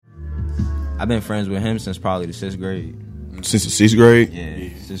I've been friends with him since probably the 6th grade. Since the 6th grade? Yeah,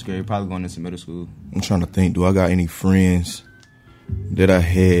 6th grade, probably going into middle school. I'm trying to think, do I got any friends that I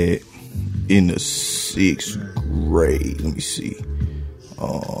had in the 6th grade? Let me see.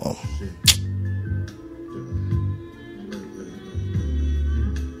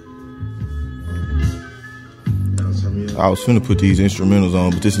 I was finna put these instrumentals on,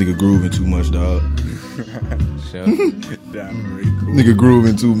 but this nigga grooving too much, dog. Sure. Nigga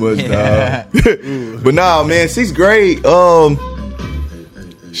grooving too much, dog. But nah, man, 6th grade.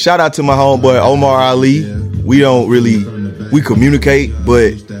 Shout out to my homeboy Omar Ali. We communicate,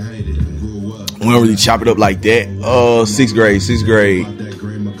 but we don't really chop it up like that. 6th grade.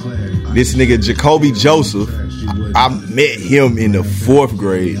 This nigga Jacolby Joseph, I met him in the 4th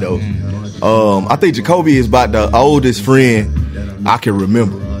grade though. I think Jacolby is about the oldest friend I can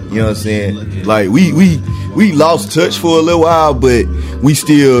remember. You know what I'm saying? Like we lost touch for a little while, but we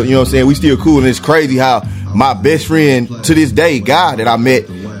still, you know what I'm saying, we still cool. And it's crazy how my best friend to this day, guy that I met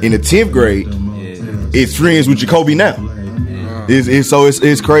in the 10th grade, is friends with Jacolby now.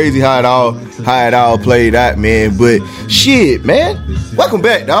 It's crazy how it all played out, man. But shit, man, welcome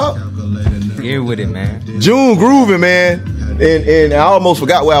back, dog. Here with it, man. June grooving, man. And I almost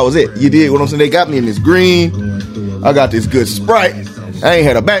forgot where I was at. You did what I'm saying? They got me in this green. I got this good Sprite. I ain't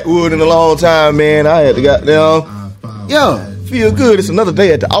had a backwood in a long time, man. I had to goddamn, feel good. It's another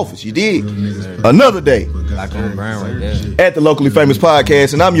day at the office. You did? Another day. Black on brown right there. At the Locally Famous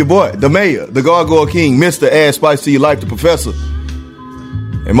Podcast. And I'm your boy, the mayor, the Gargoyle King, Mr. Add Spice to Your Life, the Professor.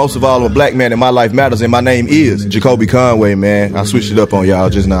 And most of all, I'm a black man and my life matters. And my name is Jacolby Conway, man. I switched it up on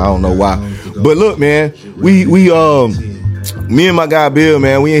y'all just now. I don't know why. But look, man, me and my guy Bill,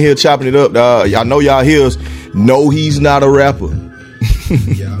 man, we in here chopping it up, dog. Y'all know y'all hears. No, he's not a rapper.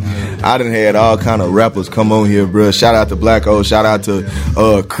 I done had all kind of rappers come on here, bro. Shout out to Black O, shout out to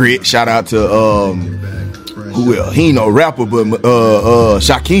Crit, shout out to who else? He ain't no rapper, but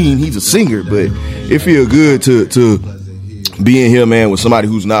Shaquem, he's a singer. But it feel good to be in here, man, with somebody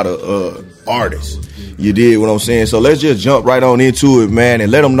who's not a artist. You did what I'm saying? So let's just jump right on into it, man, and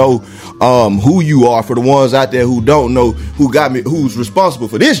let them know who you are. For the ones out there who don't know who's responsible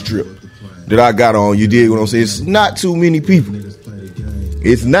for this drip that I got on. You did what I'm saying? It's not too many people.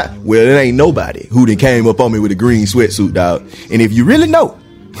 It's not. Well, it ain't nobody who done came up on me with a green sweatsuit, dog. And if you really know,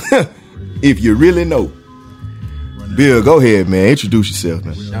 Bill, go ahead, man. Introduce yourself,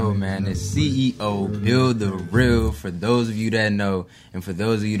 man. Show, man. The CEO, Bill the Real. For those of you that know, and for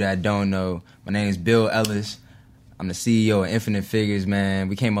those of you that don't know, my name is Bill Ellis. I'm the CEO of Infinite Figures, man.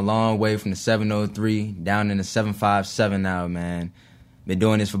 We came a long way from the 703 down in the 757 now, man. Been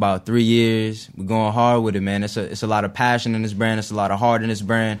doing this for about 3 years. We're going hard with it, man. It's a lot of passion in this brand. It's a lot of heart in this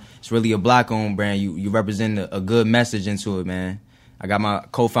brand. It's really a black-owned brand. You represent a good message into it, man. I got my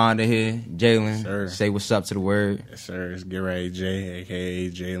co-founder here, Jalen. Sir. Say what's up to the word. Yes, sir. It's Get Right J, a.k.a.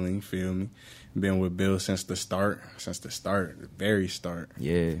 Jalen, feel me? Been with Bill since the very start.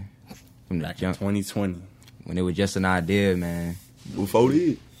 Yeah. From the Back in 2020. When it was just an idea, man. Before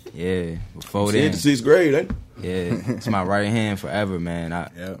this. Yeah, before then. 6th grade, ain't it? Yeah, it's my right hand forever, man.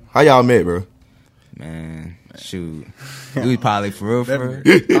 Yep. How y'all met, bro? Man, shoot. We was probably for real.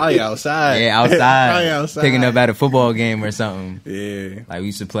 Probably outside. Yeah, outside. Probably outside. Picking up at a football game or something. Yeah. Like we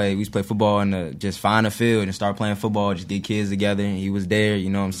used to play football and just find a field and start playing football, just get kids together. And he was there, you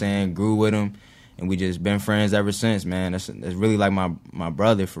know what I'm saying? Grew with him. And we just been friends ever since, man. That's really like my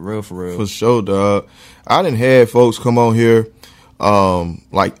brother, for real. For sure, dog. I done had folks come on here.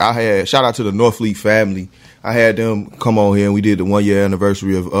 Like I had, shout out to the Northfleet family. I had them come on here and we did the 1 year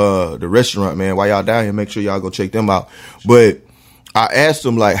anniversary of the restaurant, man. While y'all down here, make sure y'all go check them out. But I asked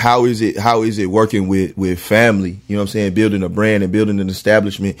them, like, how is it working with family? You know what I'm saying? Building a brand and building an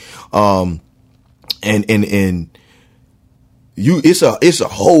establishment. It's a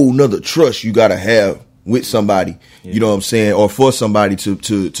whole nother trust you gotta have with somebody, you know what I'm saying, or for somebody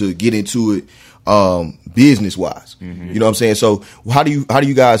to get into it business wise. You know what I'm saying? So how do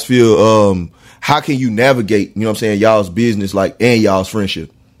you guys feel, how can you navigate, you know what I'm saying, y'all's business and y'all's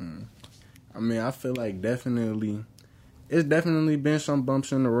friendship? I mean, I feel like it's definitely been some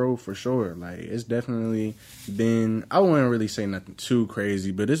bumps in the road for sure. Like, it's definitely been, I wouldn't really say nothing too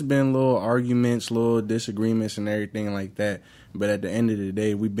crazy, but it's been little arguments, little disagreements and everything like that. But at the end of the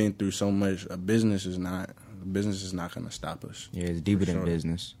day, we've been through so much. Business is not going to stop us. Yeah, it's deeper than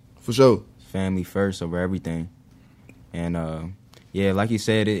business. For sure. Family first over everything. And, yeah, like you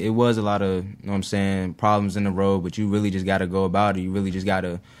said, it was a lot of, you know what I'm saying, problems in the road, but you really just got to go about it. You really just got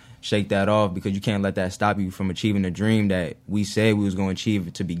to shake that off because you can't let that stop you from achieving the dream that we said we was going to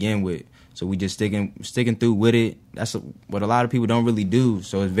achieve to begin with. So we just sticking through with it. That's what a lot of people don't really do.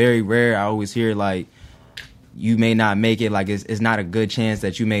 So it's very rare. I always hear like, you may not make it, like it's not a good chance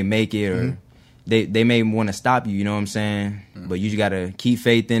that you may make it, or they may want to stop you, you know what I'm saying? But you just got to keep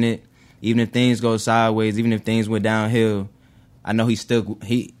faith in it. Even if things go sideways, even if things went downhill, I know we stuck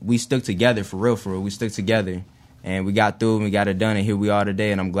together for real. We stuck together, and we got through and we got it done, and here we are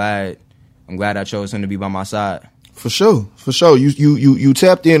today, and I'm glad I chose him to be by my side. For sure. You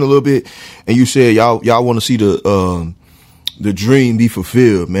tapped in a little bit, and you said y'all want to see the dream be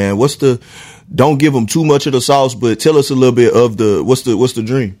fulfilled, man. Don't give them too much of the sauce, but tell us a little bit of what's the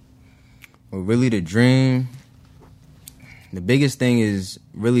dream? Well, really the dream, the biggest thing is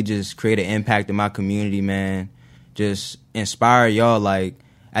really just create an impact in my community, man. Just inspire y'all. Like,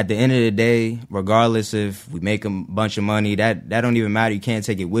 at the end of the day, regardless if we make a bunch of money, that don't even matter. You can't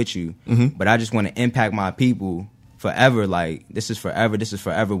take it with you. But I just want to impact my people forever. Like, this is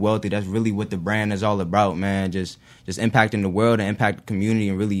forever wealthy. That's really what the brand is all about, man. Just impacting the world and impact the community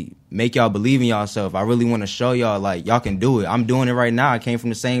and really make y'all believe in yourself. I really want to show y'all, like, y'all can do it. I'm doing it right now. I came from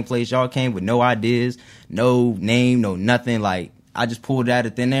the same place y'all came with no ideas, no name, no nothing. Like, I just pulled out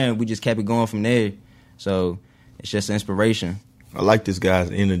of thin air and we just kept it going from there. So it's just inspiration. I like this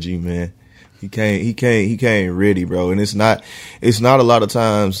guy's energy, man. He came ready, bro. And it's not a lot of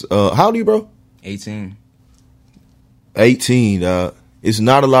times. How old are you, bro? 18. 18. It's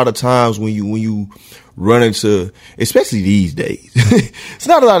not a lot of times when you run into, especially these days. It's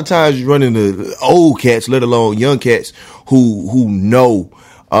not a lot of times you run into old cats, let alone young cats who know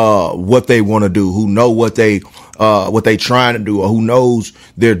what they want to do, who know what they trying to do, or who knows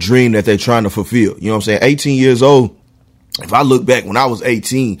their dream that they're trying to fulfill. You know what I'm saying? 18 years old. If I look back when I was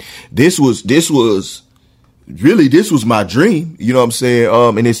 18, this was my dream, you know what I'm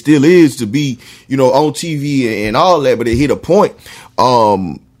saying? And it still is to be, on TV and all that, but it hit a point,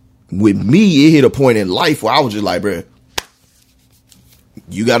 with me, it hit a point in life where I was just like, bruh,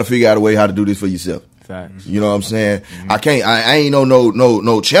 you got to figure out a way how to do this for yourself. Facts. You know what I'm saying? I ain't on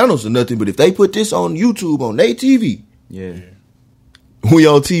no channels or nothing, but if they put this on YouTube, on their TV. Yeah. We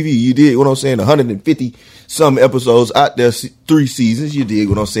on TV, you dig what I'm saying? 150 some episodes out there, 3 seasons, you dig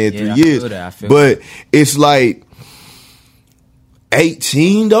what I'm saying? 3 years. I feel but it's like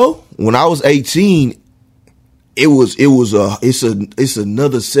 18 though. When I was 18, it's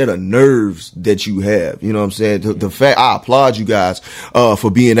another set of nerves that you have. You know what I'm saying? The fact, I applaud you guys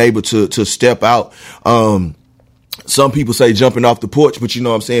for being able to step out. Some people say jumping off the porch, but you know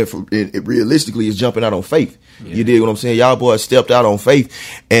what I'm saying? Realistically, it's jumping out on faith. Yeah. You dig what I'm saying? Y'all boys stepped out on faith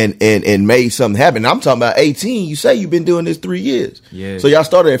and made something happen. I'm talking about 18. You say you've been doing this 3 years. Yeah. So y'all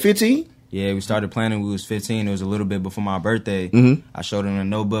started at 15? Yeah, we started planning when we was 15. It was a little bit before my birthday. I showed him a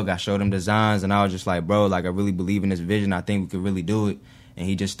notebook. I showed him designs, and I was just like, bro, like, I really believe in this vision. I think we could really do it. And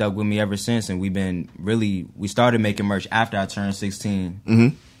he just stuck with me ever since. And we started making merch after I turned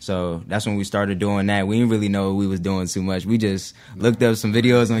 16. So that's when we started doing that. We didn't really know what we was doing too much. We just looked up some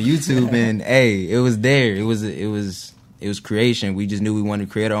videos on YouTube, and hey, it was there. It was creation. We just knew we wanted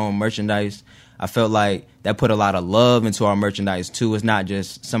to create our own merchandise. I felt like that put a lot of love into our merchandise too. It's not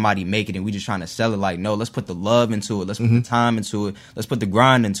just somebody making it. We just trying to sell it. Like, no, let's put the love into it. Let's put the time into it. Let's put the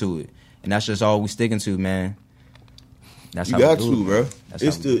grind into it. And that's just all we sticking to, man. That's you how got we do to, it, bro.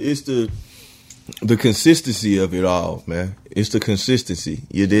 It's the consistency of it all, man. It's the consistency.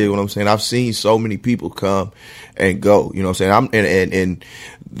 You dig what I'm saying? I've seen so many people come and go. You know what I'm saying? And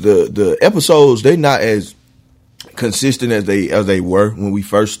the episodes, they're not as consistent as they were when we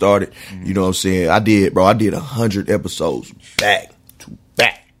first started. You know what I'm saying? I did 100 episodes back to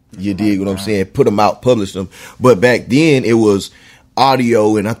back. You dig what I'm saying? Put them out, publish them. But back then it was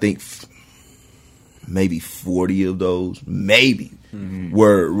audio, and I think maybe 40 of those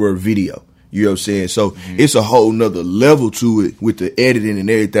were video. You know what I'm saying? So it's a whole nother level to it with the editing and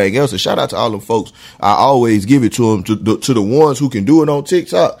everything else. And shout out to all them folks. I always give it to them, to the ones who can do it on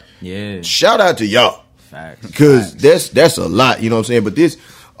TikTok. Yeah. Shout out to y'all. Facts. Because that's a lot, you know what I'm saying? But this,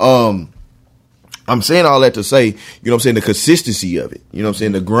 I'm saying all that to say, you know what I'm saying, the consistency of it. You know what I'm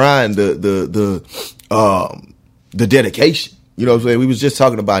saying? The grind, the dedication. You know what I'm saying? We was just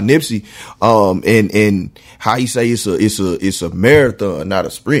talking about Nipsey, and how he say it's a marathon, not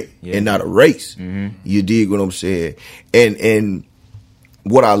a sprint, and not a race. You dig what I'm saying? And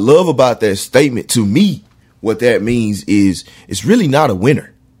what I love about that statement, to me, what that means is it's really not a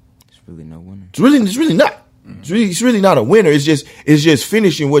winner. It's really no winner. It's really not. It's really not a winner. It's just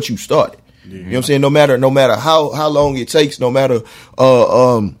finishing what you started. You know what I'm saying? No matter how long it takes, no matter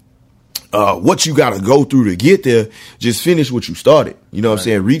what you got to go through to get there, just finish what you started. You know what I'm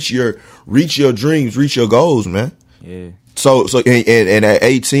saying? Reach your dreams, reach your goals, man. Yeah. So and at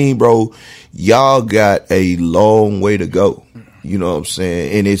 18, bro, y'all got a long way to go. You know what I'm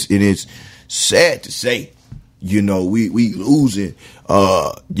saying? And it's sad to say, you know, we losing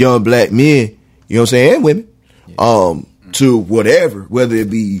young black men, you know what I'm saying, and women, to whatever, whether it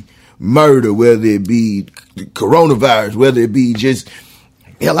be murder, whether it be coronavirus, whether it be just,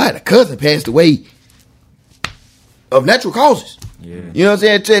 hell, I had a cousin passed away of natural causes. Yeah. You know what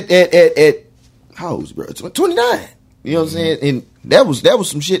I'm saying? At how old, bro? 29. You know what I'm saying? And that was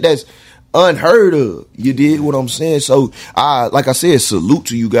some shit that's unheard of. You did what I'm saying? So like I said, salute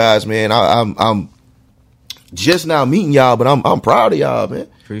to you guys, man. I'm just now meeting y'all, but I'm proud of y'all, man.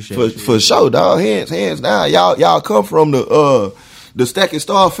 Appreciate for sure, dog. Hands down. Y'all come from the Stack and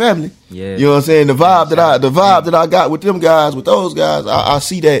Star family. Yeah. You know what I'm saying? The vibe that I got with them guys, with those guys, I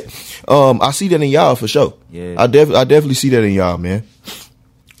see that. I see that in y'all for sure. Yeah. I definitely see that in y'all, man.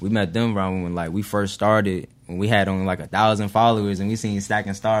 We met them around when like we first started, when we had only like 1,000 followers, and we seen Stack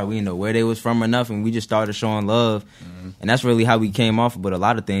and Star. We didn't know where they was from or nothing. We just started showing love, and that's really how we came off. But a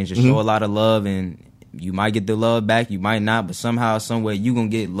lot of things, just show a lot of love, and you might get the love back, you might not, but somehow, some way, you gonna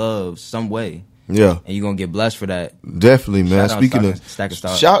get love some way. Yeah, and you gonna get blessed for that. Definitely, man. Speaking of Stack and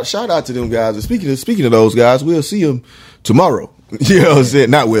Star, shout out to them guys. And speaking of those guys, we'll see them tomorrow. You know what I'm saying?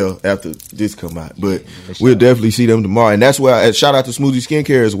 Not well after this come out, but we'll definitely see them tomorrow. And that's where shout out to Smoothie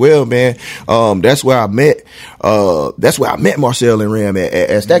Skincare as well, man. That's where I met Marcel and Ram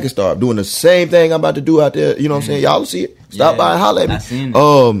at Stack and Star, doing the same thing I'm about to do out there. You know what I'm saying? Y'all will see it. Stop by and holler at me. I seen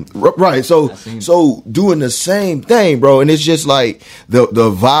it. Right. So doing the same thing, bro. And it's just like the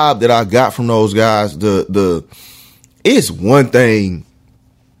vibe that I got from those guys. It's one thing.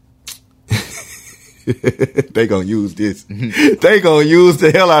 They gonna use this. They gonna use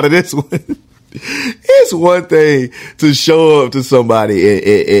the hell out of this one. It's one thing to show up to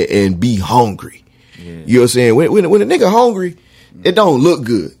somebody and be hungry. Yeah. You know what I'm saying? When a nigga hungry, it don't look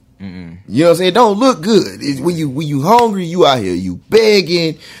good. Mm-mm. You know what I'm saying? It don't look good. When you hungry, you out here, you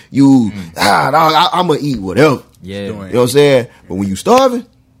begging, I'm gonna eat whatever. Yeah. You know what I'm saying? But when you starving,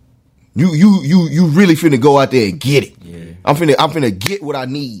 you really finna go out there and get it. Yeah. I'm finna get what I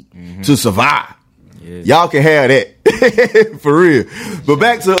need to survive. Yeah. Y'all can have that for real. But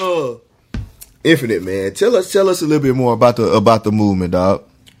back to Infinite, man. Tell us a little bit more about the movement, dog.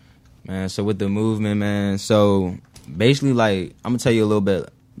 Man, so with the movement, man. So basically, like, I'm gonna tell you a little bit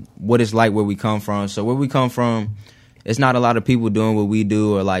what it's like where we come from. So where we come from, it's not a lot of people doing what we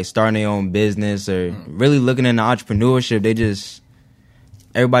do, or like starting their own business, or really looking into entrepreneurship.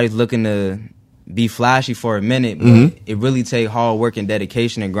 Everybody's looking to be flashy for a minute, but it really take hard work and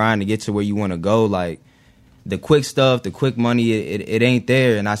dedication and grind to get to where you want to go. Like, the quick stuff, the quick money, it ain't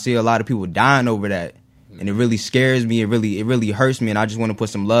there, and I see a lot of people dying over that, and it really scares me. It really hurts me, and I just want to put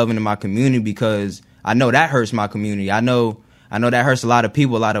some love into my community, because I know that hurts my community. I know that hurts a lot of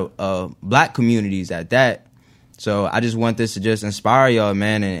people, a lot of black communities at that. So I just want this to just inspire y'all,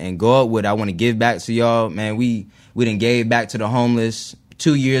 man, and go up with it. I want to give back to y'all, man. We done gave back to the homeless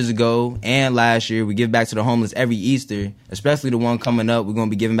 2 years ago and last year. We give back to the homeless every Easter, especially the one coming up. We're going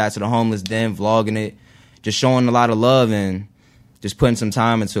to be giving back to the homeless then, vlogging it, just showing a lot of love and just putting some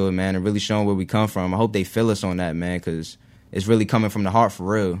time into it, man, and really showing where we come from. I hope they feel us on that, man, because it's really coming from the heart for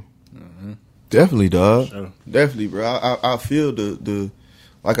real. Mm-hmm. Definitely, dog. Sure. Definitely, bro. I feel the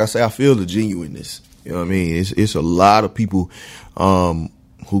like I say, I feel the genuineness. You know what I mean? It's a lot of people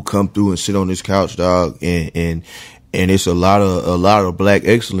who come through and sit on this couch, dog, and it's a lot of black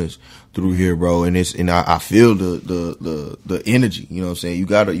excellence through here, bro. And I feel the energy. You know what I'm saying? You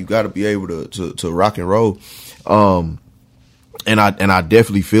gotta be able to rock and roll. And I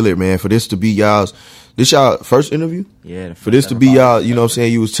definitely feel it, man. For this to be y'all first interview? Yeah. For this to be y'all, you know what I'm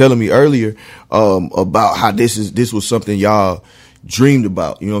saying? You was telling me earlier about how this was something y'all dreamed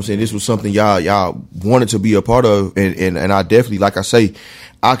about. You know what I'm saying? This was something y'all wanted to be a part of, and I definitely, like I say,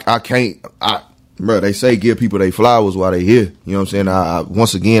 bro, they say give people their flowers while they here. You know what I'm saying?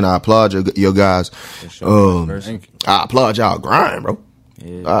 Once again, I applaud your guys. Sure. I applaud y'all grind, bro.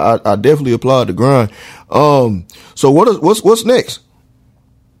 Yeah. I definitely applaud the grind. So what's next?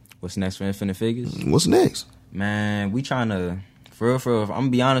 What's next for Infinite Figures? What's next? Man, we trying to, for real, I'm gonna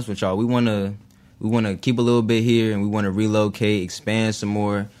be honest with y'all. We wanna keep a little bit here, and we wanna relocate, expand some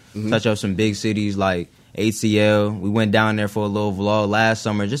more, touch up some big cities like ATL. We went down there for a little vlog last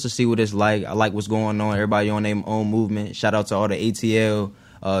summer just to see what it's like. I like what's going on. Everybody on their own movement. Shout out to all the ATL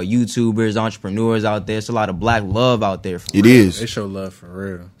YouTubers, entrepreneurs out there. It's a lot of black love out there. It is. They show love for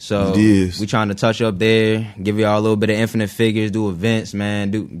real. So we trying to touch up there, give y'all a little bit of Infinite Figures, do events,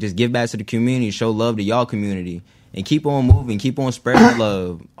 man. Just give back to the community, show love to y'all community, and keep on moving, keep on spreading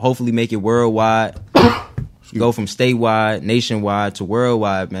love. Hopefully make it worldwide. go from statewide, nationwide to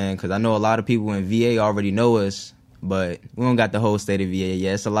worldwide, man. Because I know a lot of people in VA already know us, but we don't got the whole state of VA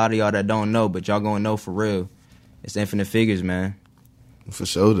yet. It's a lot of y'all that don't know, but y'all gonna know for real. It's Infinite Figures, man. For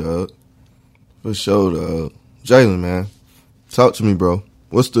sure, dog. For sure, dog. Jalen, man, talk to me, bro.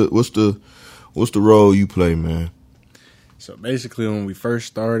 What's the role you play, man? So basically, when we first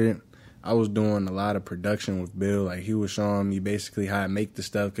started, I was doing a lot of production with Bill. Like, he was showing me basically how I make the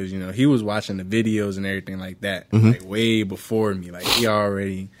stuff because, you know, he was watching the videos and everything like that, like way before me. Like, he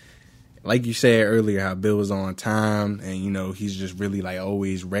already, like you said earlier, how Bill was on time and, you know, he's just really, like,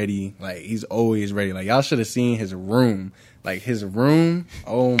 always ready. Like, he's always ready. Like, y'all should have seen his room. Like, his room,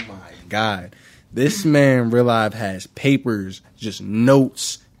 oh, my God. This man, real life, has papers, just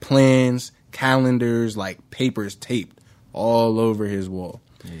notes, plans, calendars, like, papers taped all over his wall.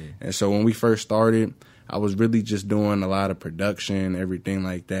 Yeah. And so when we first started, I was really just doing a lot of production, everything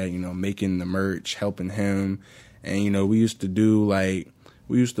like that, you know, making the merch, helping him. And, you know, we used to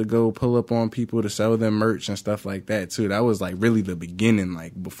go pull up on people to sell them merch and stuff like that, too. That was, like, really the beginning,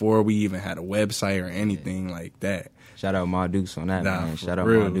 like, before we even had a website or anything like that. Shout out Ma Dukes on that, man. Shout out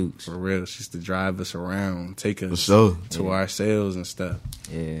Ma Dukes. For real. She used to drive us around, take us to our sales and stuff.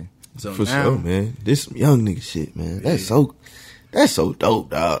 Yeah. So for now, sure, man. This young nigga shit, man. That's so dope,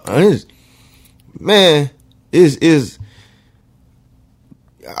 dog. Man, is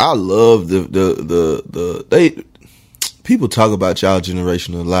I love the people talk about y'all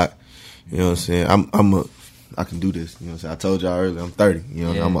generation a lot. You know what I'm saying? I can do this. You know what I'm saying? I told y'all earlier, I'm 30.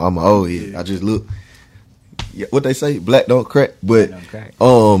 You know, I'm an old head. I just look. Yeah, what they say, black don't crack. But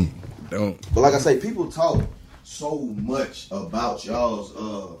don't. But like I say, people talk so much about y'all's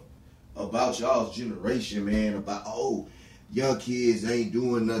generation, man. About young kids ain't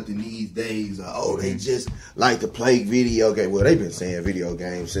doing nothing these days. They just like to play video games. Well, they've been saying video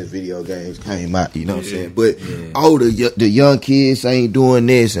games since video games came out, you know what I'm saying? But, the young kids ain't doing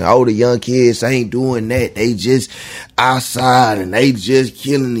this, and the young kids ain't doing that. They just outside, and they just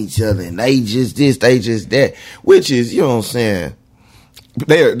killing each other, and they just this, they just that. Which is, you know what I'm saying?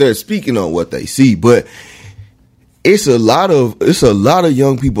 They're speaking on what they see, but it's a lot of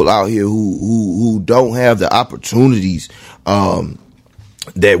young people out here who don't have the opportunities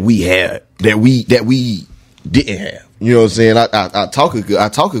that we had, that we didn't have. You know what I'm saying? I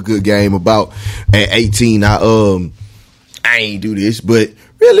talk a good game about at 18 I ain't do this, but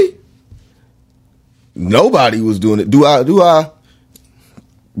really nobody was doing it. Do I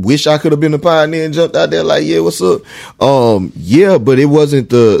wish I could have been a pioneer and jumped out there like, yeah, what's up? Yeah, but it wasn't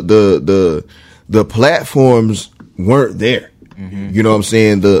the platforms weren't there. You know what I'm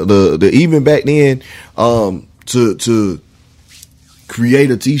saying? The even back then, to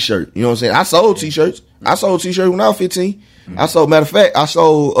create a t-shirt. You know what I'm saying? I sold t-shirts. I sold t-shirts when I was 15. I sold, matter of fact, I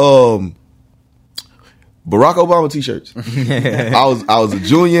sold Barack Obama t-shirts. I was a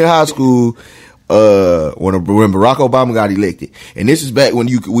junior in high school when Barack Obama got elected. And this is back when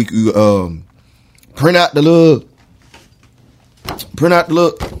we could print out the little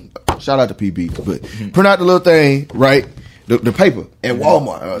shout out to PB, but print out the little thing, right? The paper at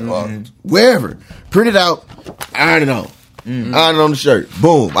Walmart, wherever. Print it out, iron it on. Iron it on the shirt.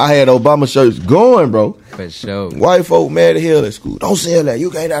 Boom. I had Obama shirts going, bro. For sure. White folk mad as hell at school. Don't sell that.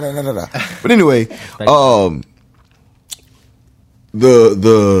 You can't, da. But anyway, I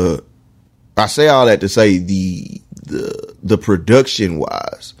say all that to say the production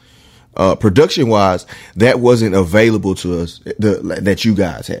wise, that wasn't available to us, that you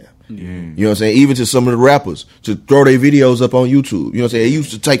guys have. You know what I'm saying? Even to some of the rappers to throw their videos up on YouTube. You know what I'm saying? It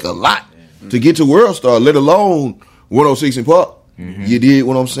used to take a lot to get to World Star, let alone 106 in Park. You did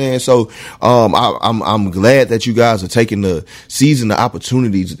what I'm saying? So I'm glad that you guys are taking seizing the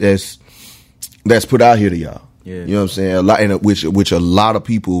opportunities that's put out here to y'all. You know what I'm saying? A lot, and which a lot of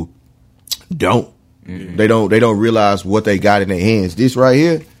people don't. They don't realize what they got in their hands. This right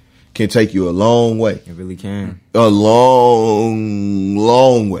here can take you a long way. It really can. A long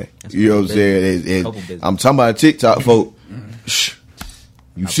way. That's, you know what I'm saying? I'm talking about TikTok folk.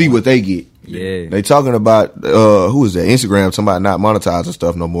 You see what they get. Yeah. They talking about who is that? Instagram, somebody not monetizing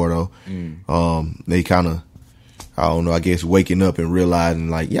stuff no more though. They kind of, I don't know, I guess waking up and realizing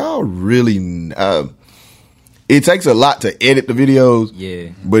like y'all really it takes a lot to edit the videos.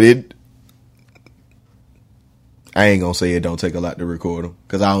 Yeah. But I ain't gonna say it don't take a lot to record them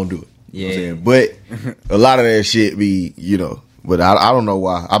because I don't do it. Yeah. You know what I'm saying? But a lot of that shit be, you know, but I don't know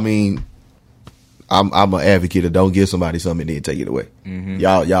why. I mean, I'm an advocate of don't give somebody something and then take it away.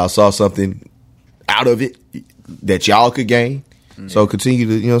 Y'all saw something out of it that y'all could gain. So continue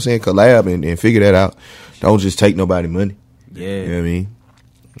to, you know what I'm saying, collab and figure that out. Don't just take nobody money. Yeah. You know what I mean?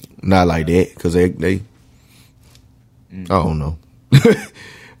 Not like that, because they I don't know.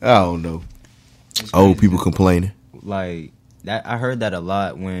 I don't know. Old people complaining. Like that, I heard that a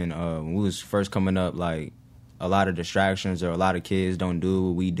lot when we was first coming up. Like a lot of distractions, or a lot of kids don't do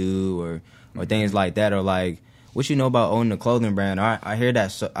what we do, or things like that, or like what you know about owning a clothing brand. I hear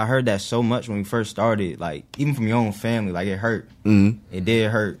that. I heard that so much when we first started. Like even from your own family, like it hurt. It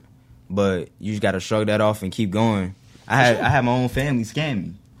did hurt, but you just got to shrug that off and keep going. I had my own family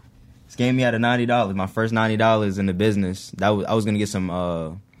scam me out of $90. My first $90 in the business. I was gonna get some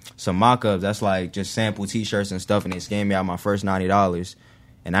mock-ups. That's like just sample T-shirts and stuff, and they scammed me out my first $90.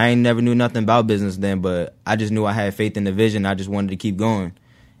 And I ain't never knew nothing about business then, but I just knew I had faith in the vision. I just wanted to keep going,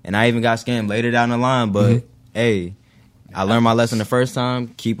 and I even got scammed later down the line. But hey, I learned my lesson the first time.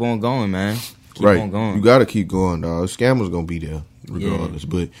 Keep on going, man. Keep on going. You gotta keep going, dog. Scammers gonna be there regardless,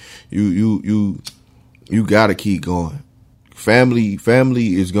 but you gotta keep going. Family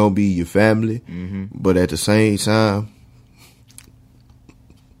is gonna be your family, but at the same time,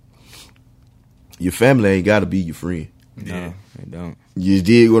 your family ain't gotta be your friend. No, it don't. You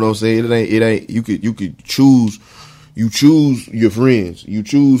dig what I'm saying? It ain't. You could choose. You choose your friends. You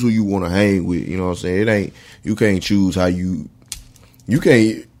choose who you want to hang with. You know what I'm saying? It ain't. You can't choose how you. You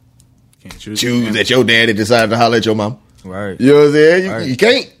can't choose that your daddy decided to holler at your mom. Right. You know what I'm saying? You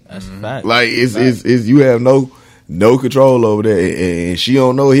can't. That's a fact. Like it's you have no control over that, and she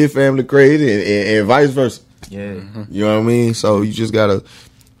don't know his family crazy, and vice versa. Yeah. You know what I mean? So you just gotta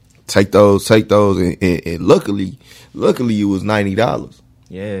take those, and luckily it was $90.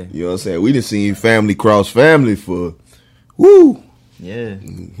 Yeah. You know what I'm saying? We done seen family cross family for, woo. Yeah.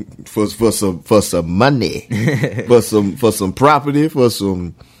 For some money, for some property, for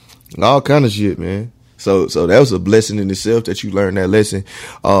some all kind of shit, man. So that was a blessing in itself that you learned that lesson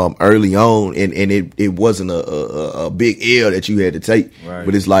early on, and it wasn't a big L that you had to take, right.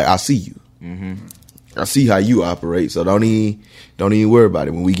 But it's like I see you, I see how you operate, so don't even worry about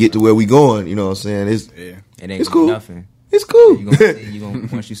it. When we get to where we going, you know what I'm saying? It's cool. Nothing. It's cool. You gonna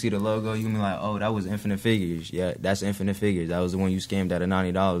once you see the logo, you gonna be like, oh, that was Infinite Figures. Yeah, that's Infinite Figures. That was the one you scammed out of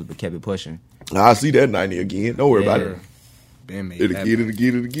 $90, but kept it pushing. I see that 90 again. Don't worry about it. It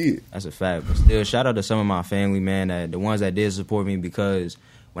again. That's a fact. But still, shout out to some of my family, man, the ones that did support me, because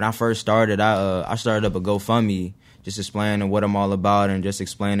when I first started, I started up a GoFundMe, just explaining what I'm all about and just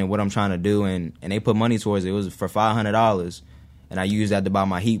explaining what I'm trying to do, and they put money towards it. It was for $500, and I used that to buy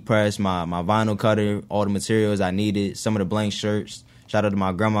my heat press, my vinyl cutter, all the materials I needed, some of the blank shirts. Shout out to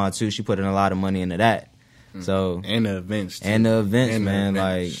my grandma too; she put in a lot of money into that. So and the events, too. Man,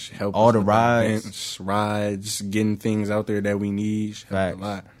 like help all the rides, getting things out there that we need. Fact. A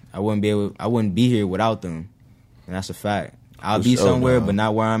lot. I wouldn't be here without them, and that's a fact. I'll be somewhere, but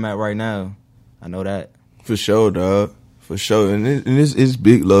not where I'm at right now. I know that for sure, dog. For sure, and it's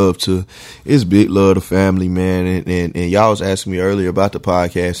big love to family, man. And y'all was asking me earlier about the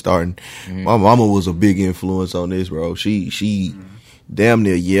podcast starting. My mama was a big influence on this, bro. She damn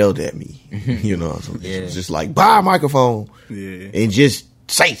near yelled at me. You know, just like, buy a microphone and just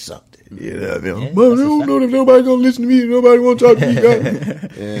say something. You know what I mean? But I don't know if nobody gonna listen to me. Nobody want to talk to me,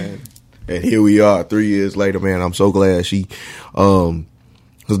 guys. And here we are 3 years later, man. I'm so glad she, cause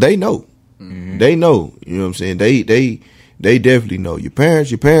they know. They know. You know what I'm saying? They definitely know. Your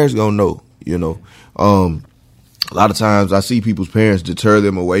parents gonna know. You know, a lot of times I see people's parents deter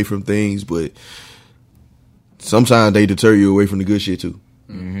them away from things, but sometimes they deter you away from the good shit too.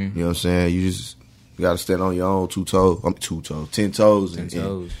 You know what I'm saying? You just gotta stand on your own 10 toes,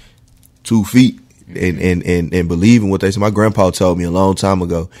 and 2 feet, and believe in what they say. My grandpa told me a long time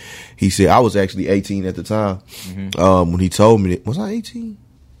ago. He said I was actually 18 at the time. When he told me that, was I 18?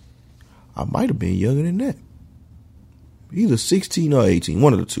 I might have been younger than that. Either 16 or 18,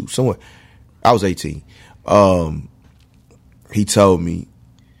 one of the two, somewhere. I was 18. He told me,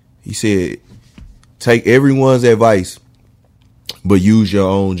 he said, take everyone's advice, but use your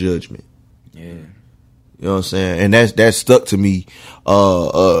own judgment. Yeah. You know what I'm saying? And that stuck to me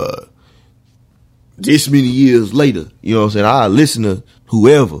this many years later. You know what I'm saying? I listen to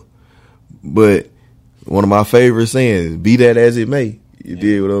whoever, but one of my favorite sayings, be that as it may. You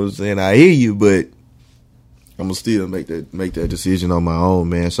did what I was saying. I hear you, but I'm gonna still make that decision on my own,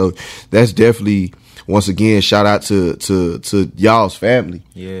 man. So that's definitely, once again, shout out to y'all's family.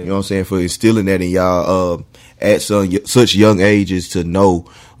 Yeah. You know what I'm saying, for instilling that in y'all at such young ages, to know,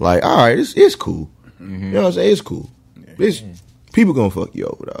 like, all right, it's cool. You know what I'm saying? It's cool. People gonna fuck you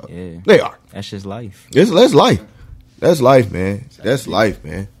over, dog. Yeah. They are. That's just life. That's life. That's life, man. That's life,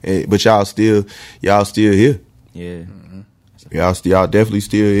 man. But y'all still here. Yeah. Y'all definitely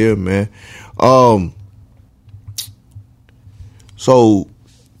still here, man. So,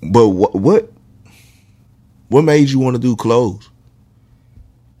 but what What made you want to do clothes?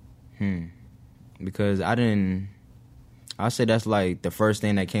 Because I'll say that's like the first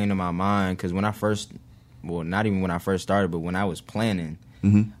thing that came to my mind. Because when I first, well, not even when I first started, but when I was planning,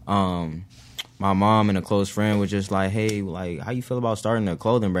 my mom and a close friend was just like, hey, like, how you feel about starting a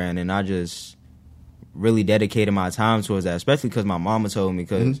clothing brand? And I just really dedicated my time towards that, especially because my mama told me,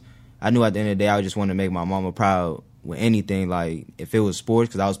 because I knew at the end of the day I just wanted to make my mama proud with anything. Like, if it was sports,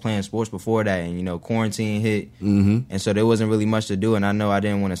 because I was playing sports before that, and, you know, quarantine hit, and so there wasn't really much to do, and I know I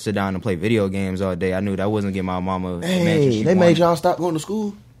didn't want to sit down and play video games all day. I knew that wasn't getting my mama the mansion Hey, she they made wanted. y'all stop going to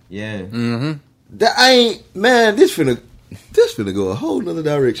school? Yeah. That ain't, man, this finna go a whole nother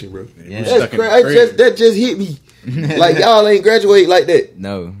direction, bro. Yeah. That's crazy. That just hit me. Like, y'all ain't graduate like that.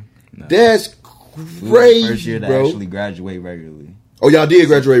 No. That's We were crazy, the first year to bro. actually graduate regularly. Oh, y'all did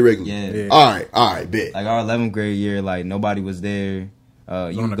graduate regularly? Yeah. All right, bet. Like, our 11th grade year, like, nobody was there.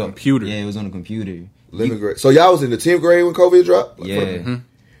 on the computer. Yeah, it was on the computer. 11th grade. So y'all was in the 10th grade when COVID dropped? Yeah.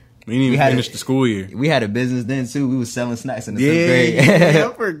 We didn't even had finish the school year. We had a business then, too. We was selling snacks in the 5th Yeah, grade.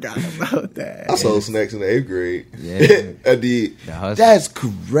 I forgot about that. I sold snacks in the 8th grade. Yeah. I did. The hustle. That's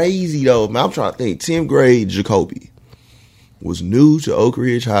crazy, though. Man, I'm trying to think. 10th grade Jacolby was new to Oak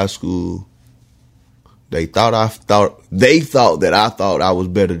Ridge High School. They thought that I thought I was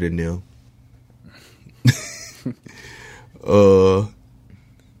better than them.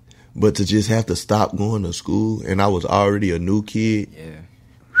 But to just have to stop going to school, and I was already a new kid. Yeah.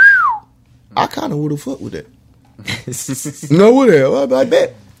 I kind of would have fucked with that. No, would have. I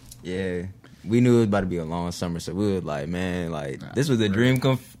bet. Yeah. We knew it was about to be a long summer, so we was like, man, like, this was a dream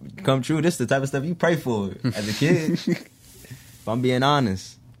come true. This is the type of stuff you pray for as a kid. If I'm being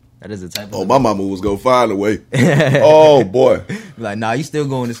honest, that is the type of Oh, my mama was going to find a way. Oh, boy. Like, nah, you still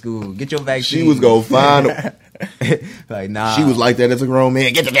going to school. Get your vaccine. She was going to find a Like, nah. She was like that as a grown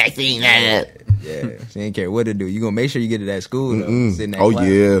man. Get the vaccine. Yeah. She didn't care what to do. You gonna make sure you get it at school, though. Sit in that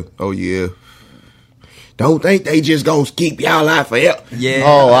class. Oh, yeah. Don't think they just gonna keep y'all out forever. Yeah.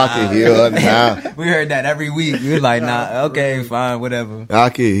 Oh, I can hear her now. We heard that every week. We were like, nah, okay, fine, whatever. I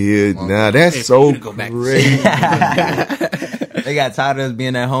can hear it now. That's so crazy. They got tired of us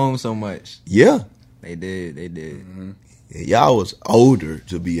being at home so much. Yeah. They did. Y'all was older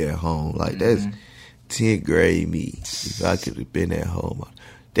to be at home. Like, that's 10th grade me. If I could have been at home,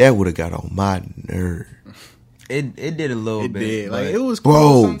 that would have got on my nerve. It did a little It bit. did. Like, but- it was cool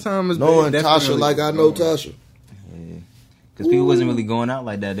Bro, sometimes. knowing Tasha like I know Tasha. Because people wasn't really going out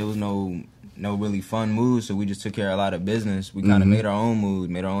like that. There was no really fun moves, so we just took care of a lot of business. We kind of made our own moves,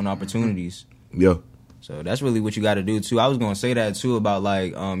 made our own opportunities. Yeah. So that's really what you got to do, too. I was going to say that, too, about,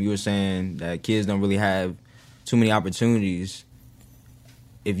 like, you were saying that kids don't really have too many opportunities.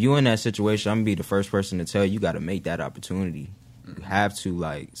 If you're in that situation, I'm going to be the first person to tell you got to make that opportunity. You have to,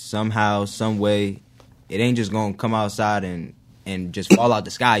 like, somehow, some way. It ain't just going to come outside and just fall out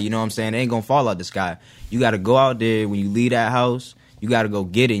the sky. You know what I'm saying? It ain't going to fall out the sky. You got to go out there. When you leave that house, you got to go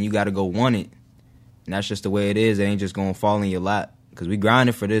get it, and you got to go want it. And that's just the way it is. It ain't just going to fall in your lap. Because we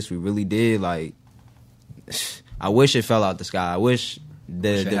grinded for this. We really did, like... I wish it fell out the sky. I wish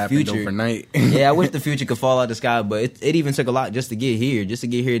the future overnight. Yeah, I wish the future could fall out the sky, but it even took a lot just to get here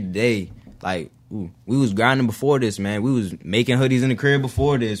today. Like, we was grinding before this, man. We was making hoodies in the crib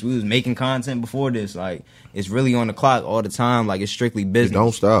before this. We was making content before this. Like, it's really on the clock all the time. Like, it's strictly business.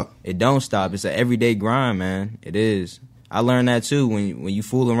 It don't stop. It's an everyday grind, man. It is. I learned that too when you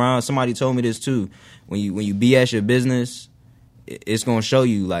fool around. Somebody told me this too. When you BS your business, it's gonna show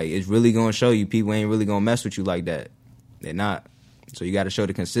you. Like, it's really gonna show you. People ain't really gonna mess with you like that. They're not. So you got to show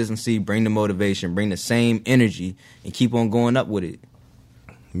the consistency, bring the motivation, bring the same energy, and keep on going up with it.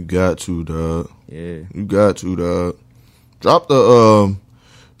 You got to, dog. Yeah. You got to, dog.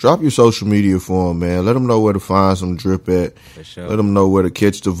 Drop your social media for them, man. Let them know where to find some drip at. For sure. Let them know where to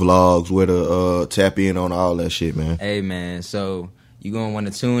catch the vlogs, where to tap in on all that shit, man. Hey, man. So you gonna want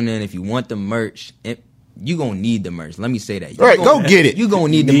to tune in if you want the merch. You gonna need the merch. Let me say that. Go get it. You gonna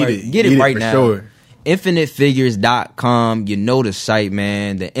need the merch. Get it right now. Sure. InfiniteFigures.com. You know the site,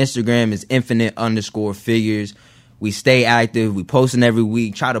 man. The Instagram is infinite_figures. We stay active. We posting every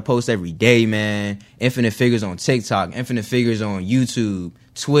week. Try to post every day, man. Infinite Figures on TikTok. Infinite Figures on YouTube,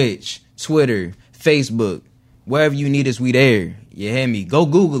 Twitch, Twitter, Facebook. Wherever you need us, we there. You hear me? Go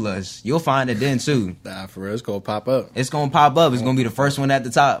Google us. You'll find it then, too. Nah, for real, it's gonna pop up. It's going to pop up. It's going to be the first one at the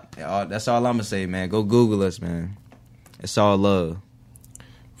top. That's all I'm going to say, man. Go Google us, man. It's all love.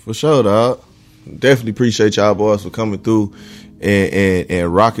 For sure, dog. Definitely appreciate y'all boys for coming through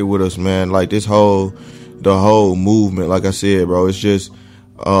and rocking with us, man. Like, the whole movement, like I said, bro, it's just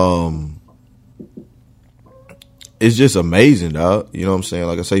amazing, dog. You know what I'm saying?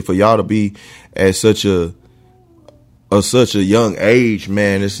 Like I say, for y'all to be at such a such a young age,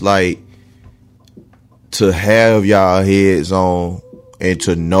 man, it's like to have y'all heads on and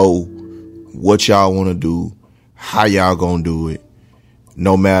to know what y'all want to do, how y'all gonna do it,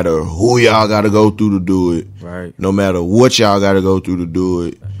 no matter who y'all gotta go through to do it, right? No matter what y'all gotta go through to do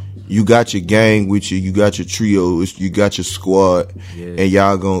it. You got your gang with you, you got your trio, you got your squad, and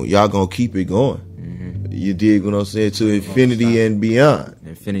y'all gonna keep it going. Mm-hmm. You dig what I'm saying? To infinity and beyond.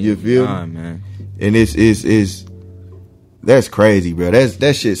 Infinity you feel beyond, man. And it's that's crazy, bro.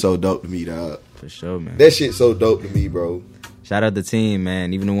 That shit so dope to me, dog. For sure, man. That shit so dope to me, bro. Shout out the team,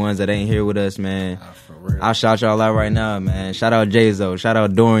 man. Even the ones that ain't here with us, man. I'll shout y'all out right now, man. Shout out J-Zo. Shout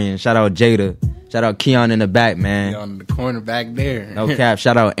out Dorian. Shout out Jada. Shout out Keon in the back, man. On the corner back there. No cap.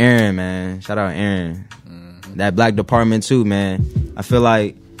 Shout out Aaron, man. Shout out Aaron. Mm-hmm. That black department too, man. I feel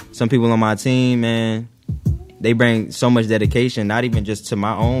like some people on my team, man, they bring so much dedication, not even just to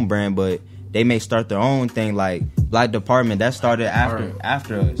my own brand, but they may start their own thing. Like black department, that started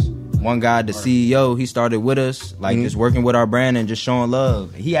after us. One guy, the CEO, he started with us, like just working with our brand and just showing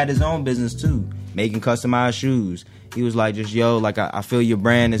love. He had his own business too, making customized shoes. He was like, just, yo, like, I feel your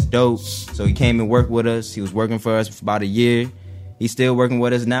brand is dope. So he came and worked with us. He was working for us for about a year. He's still working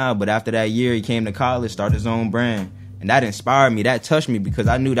with us now, but after that year, he came to college, started his own brand. And that inspired me. That touched me because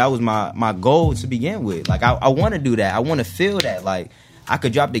I knew that was my goal to begin with. Like, I want to do that. I want to feel that. Like, I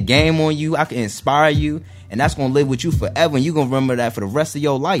could drop the game on you. I could inspire you. And that's going to live with you forever. And you're going to remember that for the rest of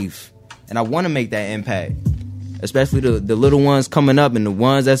your life. And I want to make that impact. Especially the little ones coming up and the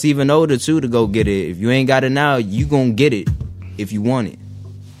ones that's even older, too, to go get it. If you ain't got it now, you going to get it if you want it.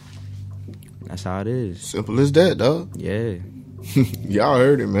 That's how it is. Simple as that, dog. Yeah. Y'all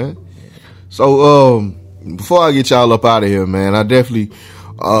heard it, man. So, before I get y'all up out of here, man, I definitely,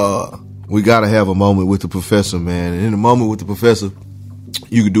 we got to have a moment with the professor, man. And in a moment with the professor,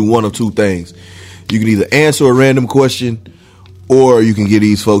 you can do one of two things. You can either answer a random question or you can give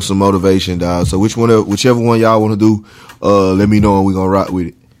these folks some motivation, dog. So whichever one y'all want to do, let me know and we're going to rock with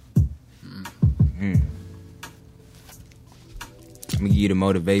it. Mm-hmm. Let me give you the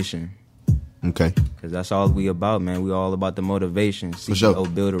motivation. Okay. Because that's all we about, man. We all about the motivation. For sure.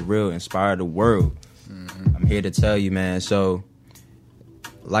 CEO, build a real, inspire the world. Mm-hmm. I'm here to tell you, man. So,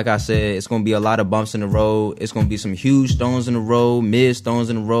 like I said, it's going to be a lot of bumps in the road. It's going to be some huge stones in the road, mid stones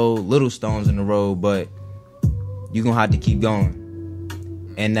in the road, little stones in the road, but you're going to have to keep going.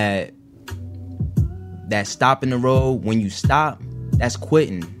 And that stop in the road, when you stop, that's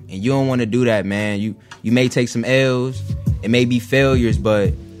quitting. And you don't want to do that, man. You may take some L's. It may be failures,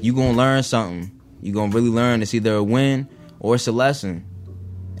 but you're going to learn something. You're going to really learn. It's either a win or it's a lesson.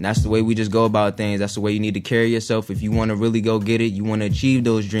 And that's the way we just go about things. That's the way you need to carry yourself. If you want to really go get it, you want to achieve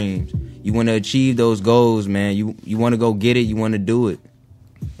those dreams. You want to achieve those goals, man. You want to go get it. You want to do it.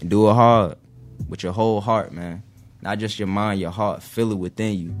 And do it hard with your whole heart, man. Not just your mind, your heart. Feel it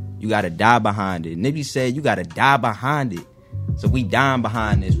within you. You got to die behind it. Nibby said you got to die behind it. So we dying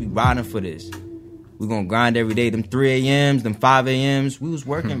behind this. We riding for this. We going to grind every day. Them 3 a.m.s, them 5 a.m.s. We was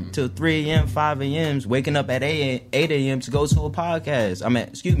working till 3 a.m., 5 a.m.s, waking up at 8 a.m. to go to a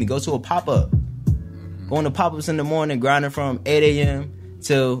podcast. Go to a pop-up. Going to pop-ups in the morning, grinding from 8 a.m.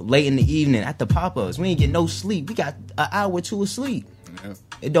 till late in the evening at the pop-ups. We ain't get no sleep. We got an hour or two of sleep. Yep.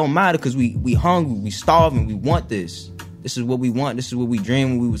 It don't matter because we hungry, we starving, we want this. This is what we want. This is what we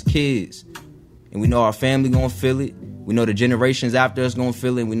dreamed when we was kids. And we know our family gonna feel it. We know the generations after us gonna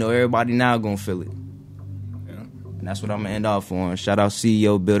feel it. And we know everybody now gonna feel it. Yeah. And that's what I'm gonna end off on. Shout out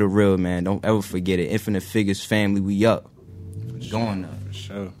CEO, Build a Real, man. Don't ever forget it. Infinite Figures family, we up. Going up. For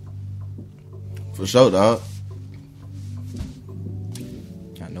sure. For sure, dog.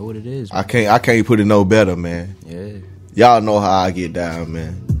 I know what it is, man. I can't put it no better, man. Yeah. Y'all know how I get down,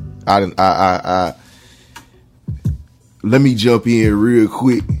 man. I let me jump in real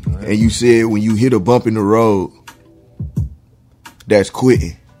quick. Right. And you said when you hit a bump in the road, that's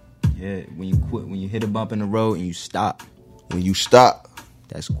quitting. Yeah, when you quit, when you hit a bump in the road and you stop. When you stop,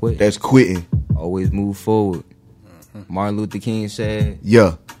 that's quitting. That's quitting. Always move forward. Mm-hmm. Martin Luther King said,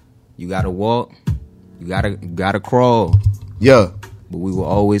 yeah, you gotta walk, you gotta crawl. Yeah. But we will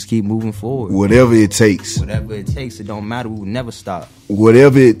always keep moving forward. Whatever it takes. Whatever it takes, it don't matter. We will never stop.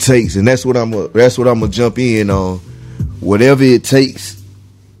 Whatever it takes, and that's what I'm gonna jump in on. Whatever it takes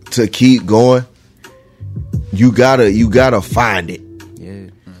to keep going, you gotta find it. Yeah.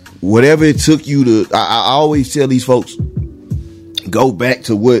 Whatever it took you to, I always tell these folks, go back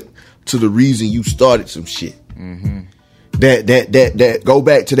to the reason you started some shit. Mm-hmm. That go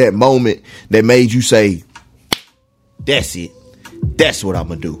back to that moment that made you say, that's it. That's what I'm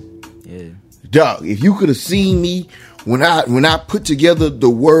gonna do. Yeah. Dog, if you could have seen me when I put together the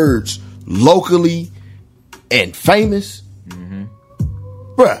words locally and famous,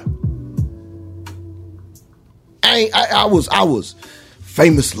 bruh. I was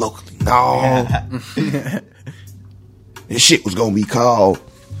famous locally. No, this shit was gonna be called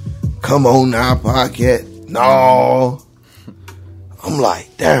 "Come On Now" podcast. No, I'm like,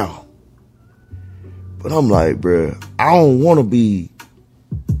 damn. But I'm like, bruh, I don't want to be,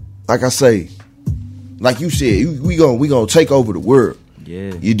 like I say, like you said, we gonna take over the world.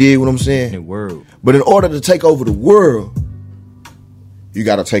 Yeah. You dig what I'm saying? The world. But in order to take over the world, you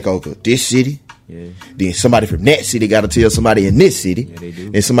got to take over this city. Yeah. Then somebody from that city got to tell somebody in this city. Yeah, they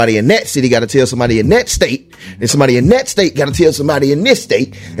do. And somebody in that city got to tell somebody in that state. And somebody in that state got to tell somebody in this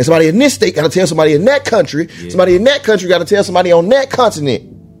state. And somebody in this state got to tell somebody in that country. Yeah. Somebody in that country got to tell somebody on that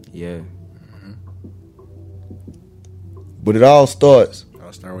continent. Yeah. But it all starts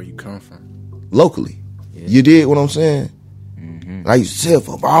I'll start where you come from. locally. Yeah. You dig what I'm saying? I used to tell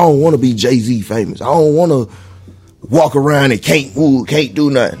folks, I don't want to be Jay-Z famous. I don't want to walk around and can't move, can't do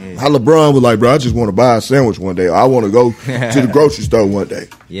nothing. How LeBron was like, bro, I just want to buy a sandwich one day. Or I want to go to the grocery store one day.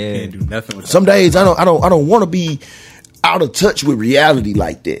 Yeah. Can't do nothing with Some days I don't want to be out of touch with reality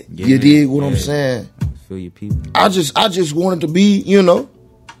like that. Yeah. You dig what I'm Yeah. saying? Feel your people. I just wanted to be,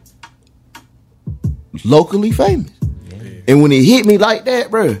 locally famous. Yeah. And when it hit me like that,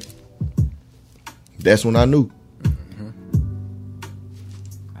 bro, that's when I knew.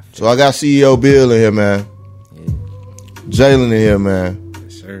 So I got CEO Bill in here, man. Yeah. Jalen in here, man.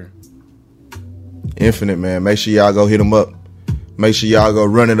 Yes, sir. Infinite, man. Make sure y'all go hit them up. Make sure y'all go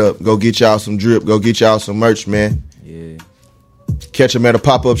run it up. Go get y'all some drip. Go get y'all some merch, man. Yeah. Catch them at a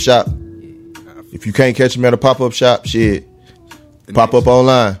pop-up shop. If you can't catch them at a pop-up shop, shit, pop up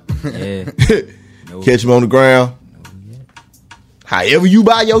online. Yeah. No. Catch them on the ground. However you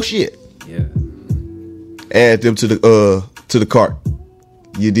buy your shit, Yeah. add them to the cart.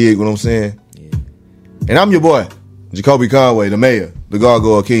 You dig what I'm saying? Yeah. And I'm your boy, Jacolby Conway, the mayor, the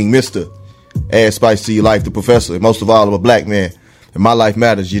Gargoyle King, Mr. Add spice to your life, the professor, and most of all, I'm a black man. And my life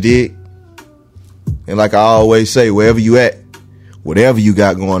matters, you dig? And like I always say, wherever you at, whatever you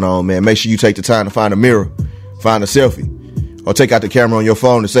got going on, man, make sure you take the time to find a mirror, find a selfie, or take out the camera on your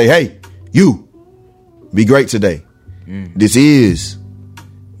phone and say, hey, you, be great today. This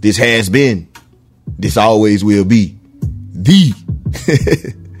has been, this always will be the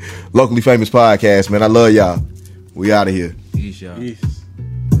locally famous podcast, man. I love y'all. We out of here. Peace, y'all. Peace.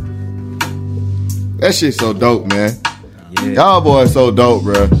 That shit's so dope, man. Yeah. Y'all boys so dope,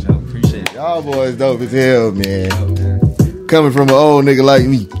 bro. I appreciate it. Y'all boys dope as hell, man. Oh, man. Coming from an old nigga like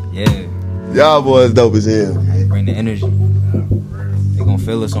me. Yeah. Y'all boys dope as hell. Bring the energy. They gonna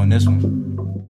feel us on this one.